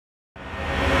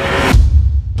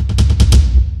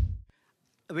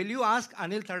will you ask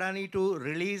Anil Thadani to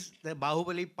release the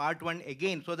Bahubali Part 1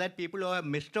 again so that people who have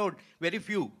missed out, very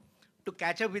few, to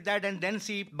catch up with that and then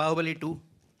see Bahubali 2?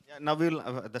 Yeah, now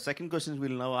the second question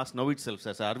we'll now ask now itself,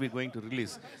 sir. So are we going to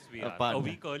release We are. part? A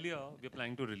week earlier, we're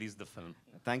planning to release the film.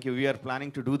 Thank you. We are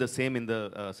planning to do the same in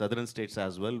the southern states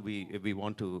as well. We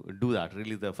want to do that,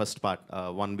 release the first part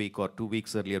 1 week or 2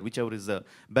 weeks earlier, whichever is the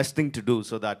best thing to do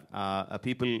so that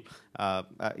people,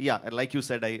 yeah, like you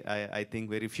said, I think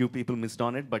very few people missed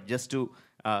on it, but just to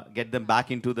get them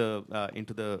back into the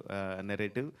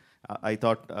narrative,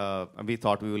 we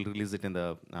thought we will release it in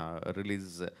the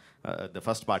the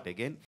first part again.